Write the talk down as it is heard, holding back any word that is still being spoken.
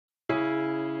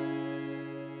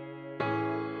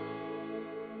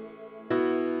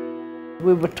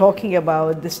We were talking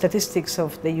about the statistics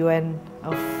of the UN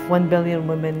of 1 billion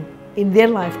women in their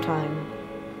lifetime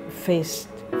faced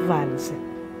violence.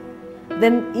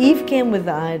 Then Eve came with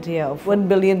the idea of 1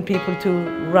 billion people to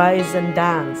rise and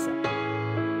dance.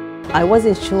 I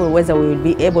wasn't sure whether we will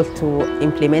be able to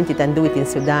implement it and do it in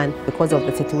Sudan because of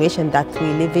the situation that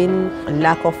we live in,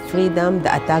 lack of freedom,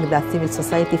 the attack that civil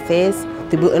society face.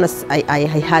 To be honest, I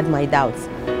had my doubts.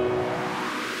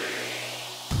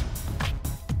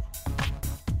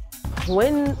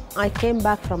 When I came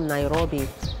back from Nairobi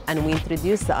and we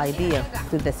introduced the idea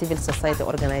to the civil society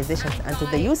organizations and to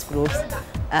the youth groups,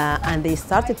 and they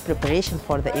started preparation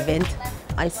for the event,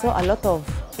 I saw a lot of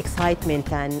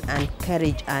excitement and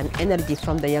courage and energy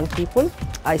from the young people.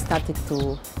 I started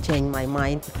to change my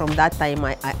mind. From that time,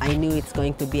 I knew it's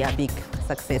going to be a big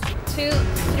success. 2,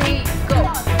 3,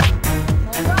 go!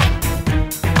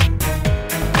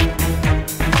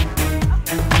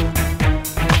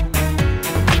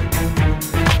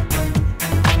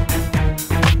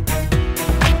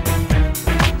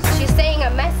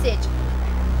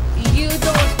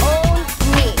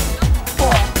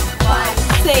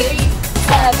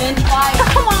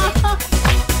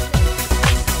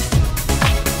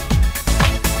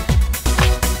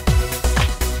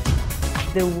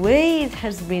 The way it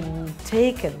has been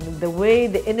taken, the way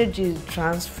the energy is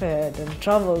transferred and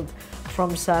traveled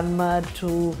from Salmmah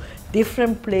to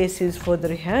different places for the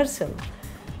rehearsal,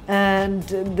 and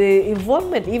the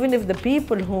involvement, even if the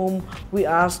people whom we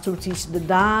asked to teach the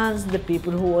dance, the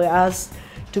people who were asked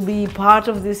to be part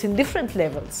of this in different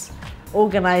levels,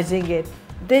 organizing it,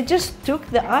 they just took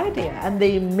the idea and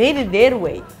they made it their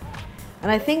way. And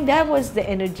I think that was the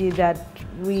energy that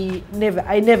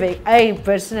I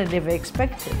personally never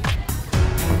expected.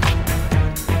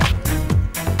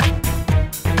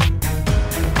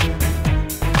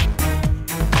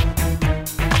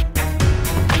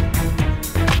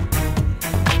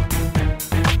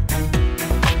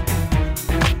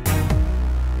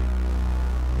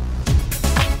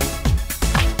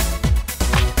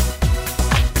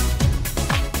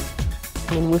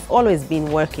 I mean, we've always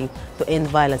been working to end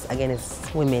violence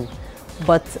against women,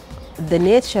 but the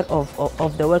nature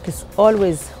of the work is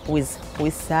always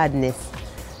with sadness.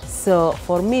 So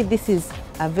for me, this is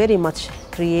a very much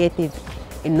creative,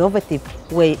 innovative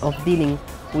way of dealing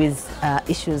with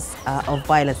issues of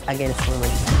violence against women.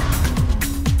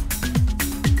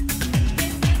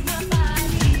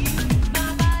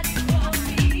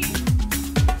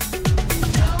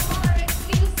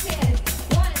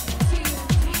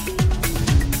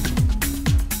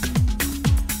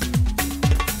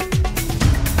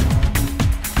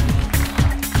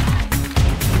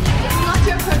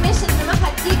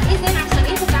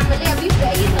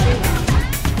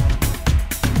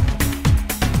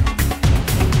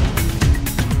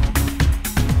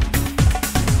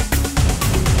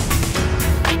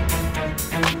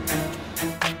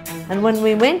 And when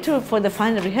we went for the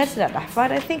final rehearsal at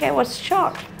Ahfar, I think I was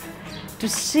shocked to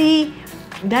see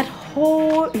that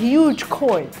whole huge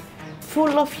court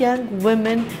full of young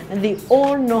women, and they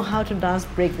all know how to dance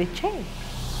break the chain.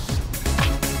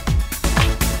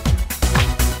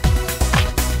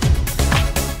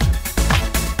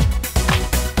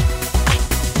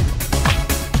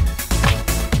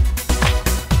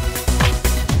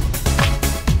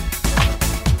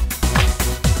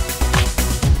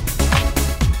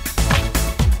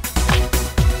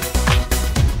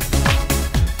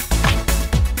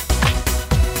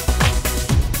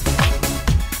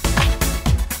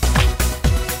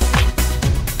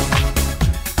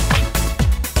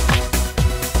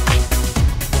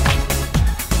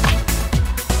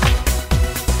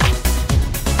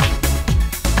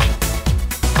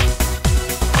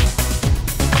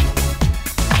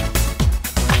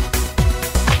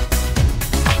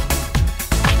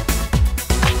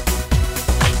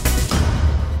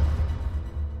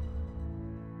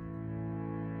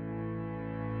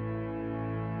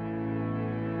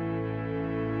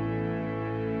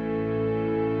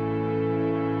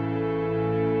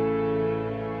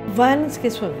 Violence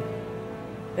against women,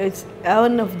 it's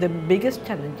one of the biggest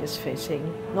challenges facing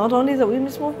not only the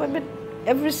women's movement, but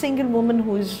every single woman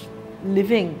who is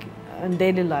living in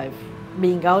daily life,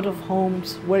 being out of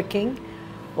homes, working,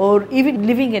 or even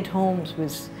living at homes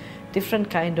with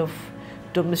different kind of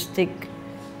domestic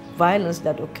violence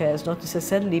that occurs, not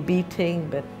necessarily beating,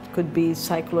 but could be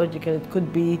psychological, it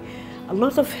could be a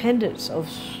lot of hinders of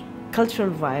cultural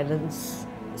violence,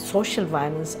 social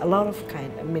violence, a lot of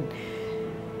kind. I mean,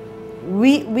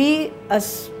 we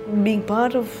as being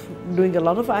part of doing a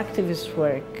lot of activist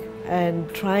work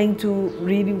and trying to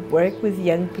really work with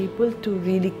young people to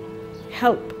really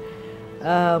help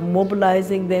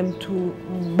mobilizing them to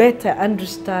better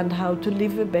understand how to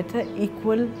live a better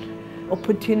equal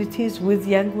opportunities with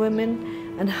young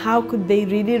women and how could they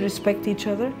really respect each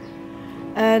other.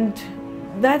 And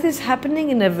that is happening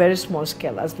in a very small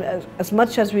scale, as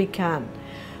much as we can.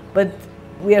 But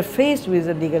we are faced with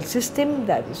a legal system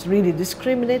that is really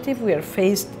discriminative. We are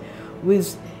faced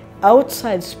with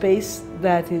outside space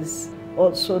that is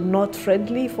also not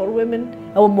friendly for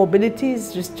women. Our mobility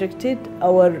is restricted.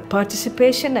 Our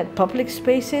participation at public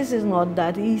spaces is not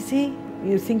that easy.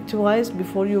 You think twice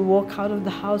before you walk out of the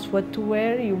house what to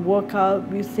wear. You walk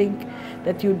out, you think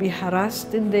that you'll be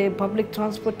harassed in the public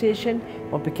transportation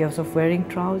or because of wearing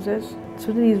trousers.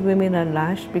 Sudanese women are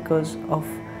lashed because of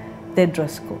their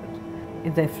dress code.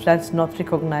 If that's not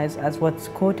recognized as what's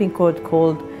quote-unquote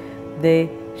called the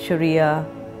Sharia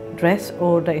dress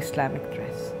or the Islamic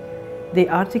dress. The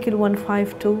Article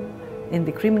 152 in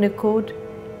the Criminal Code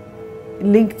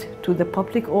linked to the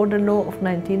Public Order Law of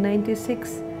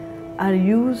 1996 are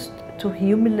used to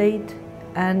humiliate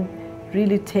and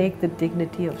really take the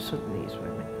dignity of Sudanese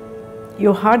women.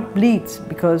 Your heart bleeds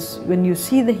because when you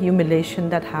see the humiliation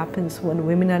that happens when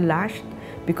women are lashed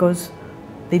because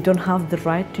they don't have the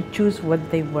right to choose what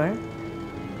they wear,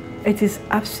 it is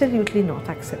absolutely not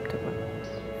acceptable.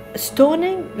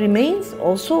 Stoning remains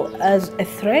also as a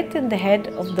threat in the head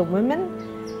of the women.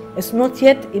 It's not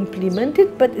yet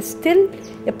implemented, but it's still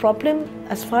a problem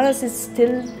as far as it's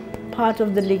still part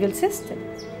of the legal system.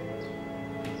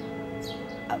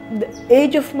 The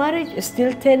age of marriage is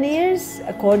still 10 years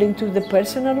according to the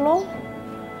personal law.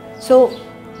 So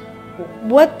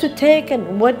what to take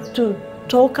and what to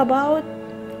talk about,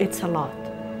 it's a lot.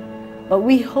 But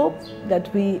we hope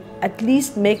that we at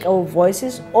least make our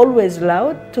voices always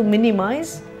loud to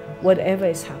minimize whatever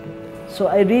is happening. So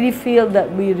I really feel that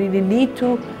we really need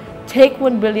to take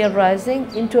 1 Billion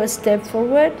Rising into a step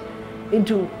forward,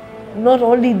 into not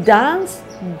only dance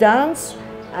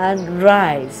and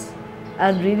rise,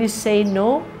 and really say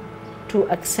no to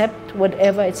accept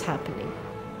whatever is happening.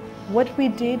 What we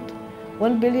did,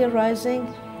 1 Billion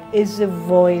Rising, is a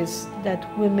voice that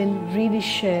women really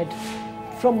shared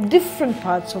from different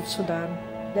parts of Sudan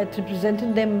that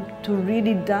represented them to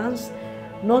really dance,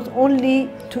 not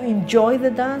only to enjoy the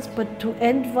dance, but to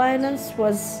end violence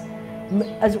was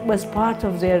part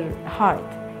of their heart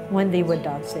when they were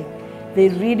dancing. They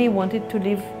really wanted to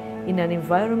live in an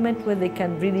environment where they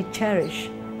can really cherish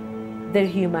their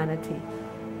humanity,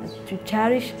 to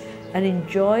cherish and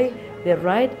enjoy their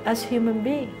right as human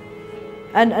beings.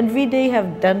 And they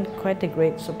have done quite a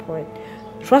great support,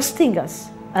 trusting us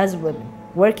as women,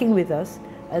 working with us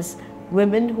as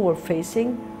women who are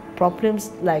facing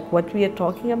problems like what we are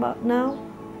talking about now.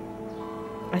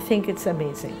 I think it's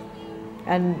amazing,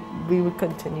 and we will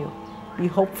continue. Be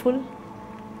hopeful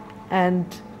and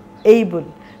able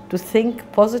to think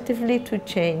positively to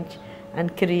change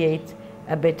and create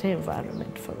a better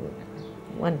environment for women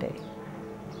one day.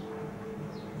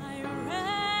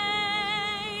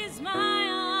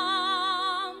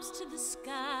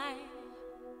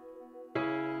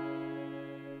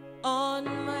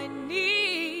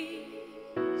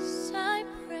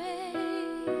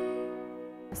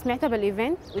 سمعت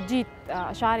بالايفنت وجيت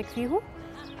اشارك فيه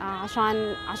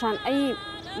عشان اي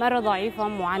مرة ضعيفة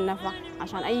معنفة،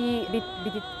 عشان اي بنت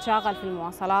بتتشاغل في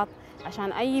المواصلات،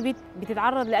 عشان اي بنت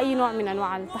بتتعرض لاي نوع من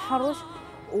انواع التحرش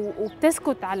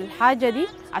وبتسكت على الحاجة دي،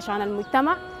 عشان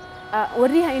المجتمع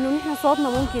وريها انه نحن صوتنا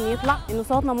ممكن يطلع، انه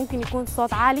صوتنا ممكن يكون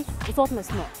صوت عالي وصوت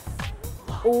مسموع،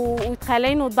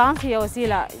 وتخيلي انه الدانس هي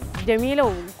وسيلة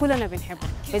جميلة وكلنا بنحبها،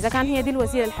 فاذا كان هي دي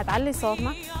الوسيلة اللي حتعلي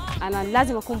صوتنا انا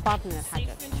لازم اكون بارت من الحاجة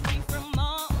دي.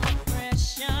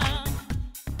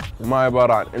 وما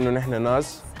عبارة عن إنه نحن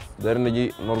ناس دايرين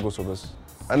نجي نرقصوا بس.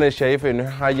 أنا شايفة إنه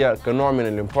حاجة كنوع من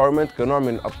الامباورمنت، كنوع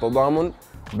من التضامن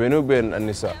بيني وبين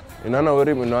النساء، إنه أنا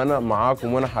أوريهم إنه أنا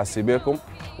معاكم وأنا حاسة بيكم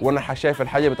وأنا شايف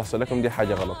الحاجة بتحصل لكم دي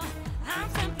حاجة غلط.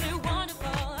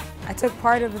 I took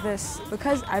part of this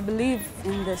because I believe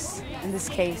in this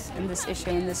case, in this issue,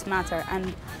 in this matter,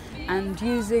 and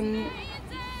using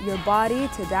your body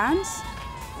to dance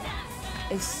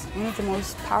is one of the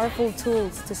most powerful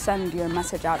tools to send your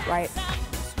message out right.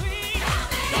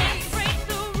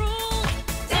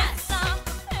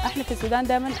 احنا في السودان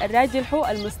دائما الراجل هو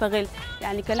المستغل،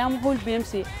 يعني كلامه هو اللي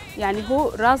بيمشي، يعني هو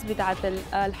راس بتاعت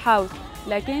الحاوس،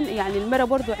 لكن يعني المرأة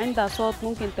برضو عندها صوت،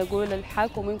 ممكن تقول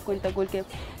الحق وممكن تقول كيف.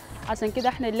 عشان كده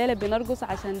احنا الليلة بنرقص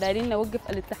عشان دايرين نوقف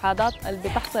الاضطهادات اللي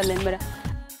بتحصل للمرأة.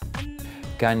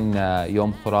 كان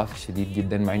يوم خرافي شديد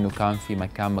جدا مع انه كان في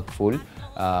مكان مقفول،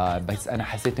 بس انا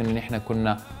حسيت انه نحن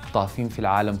كنا طافين في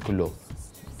العالم كله،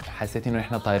 حسيت انه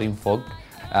نحن طايرين فوق،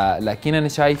 لكن أنا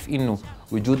شايف إنه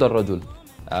وجود الرجل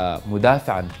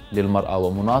مدافعا للمرأة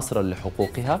ومناصرا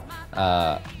لحقوقها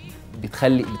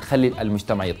بتخلي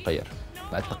المجتمع يتغير.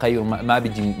 التغير ما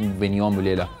بيجي بين يوم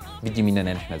وليلة، بيجي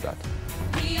مننا نحن ذاته.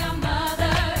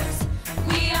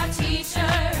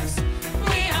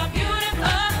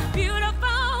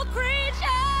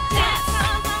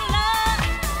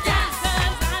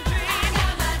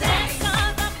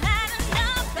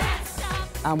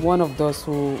 I'm one of those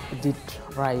who did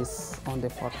rise on the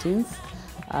 14th,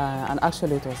 and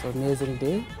actually it was an amazing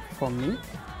day for me.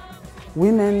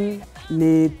 Women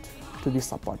need to be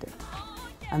supported,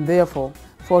 and therefore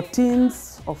 14th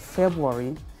of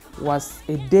February was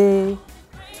a day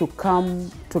to come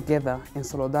together in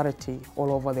solidarity all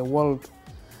over the world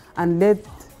and let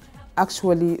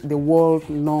actually the world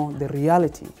know the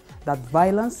reality that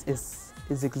violence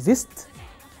exists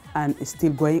and is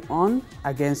still going on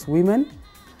against women,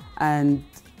 and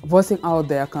voicing out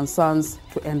their concerns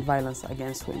to end violence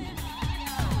against women.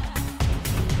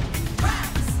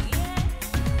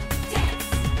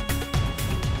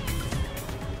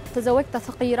 تزوجت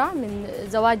فقيرة من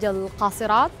زواج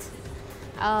القاصرات،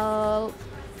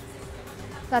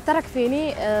 فترك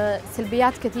فيني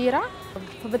سلبيات كثيرة،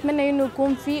 فبتمنى إنه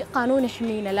يكون في قانون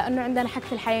يحمينا، لأنه عندنا حق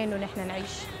في الحياة إنه نحن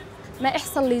نعيش، ما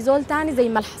يحصل لي زول تاني زي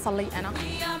ما حصل لي أنا.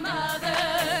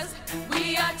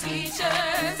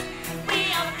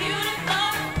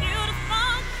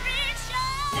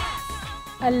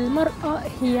 المرأة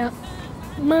هي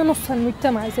ما نص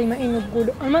المجتمع زي ما إنه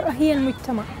بيقولوا، المرأة هي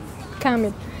المجتمع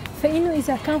كامل، فإنه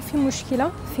إذا كان في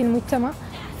مشكلة في المجتمع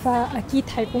فأكيد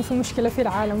حيكون في مشكلة في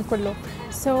العالم كله.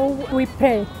 So we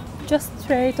pray, just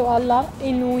pray to Allah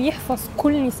إنه يحفظ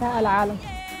كل نساء العالم.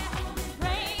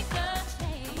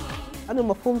 أنا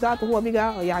المفهوم ذاته هو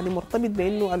بقى يعني مرتبط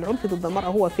بأنه العنف ضد المرأة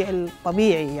هو فعل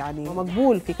طبيعي يعني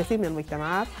ومقبول في كثير من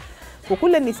المجتمعات،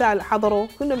 وكل النساء اللي حضروا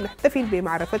كنا بنحتفل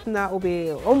بمعرفتنا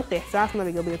وبعمق إحساسنا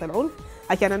بقضية العنف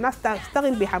عشان الناس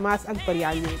تشتغل بحماس أكبر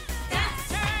يعني.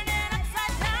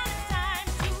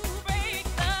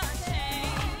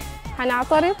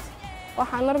 حنعترض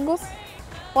وحنرقص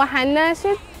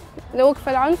وحنناشد لوقف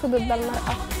العنف ضد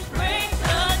المرأة.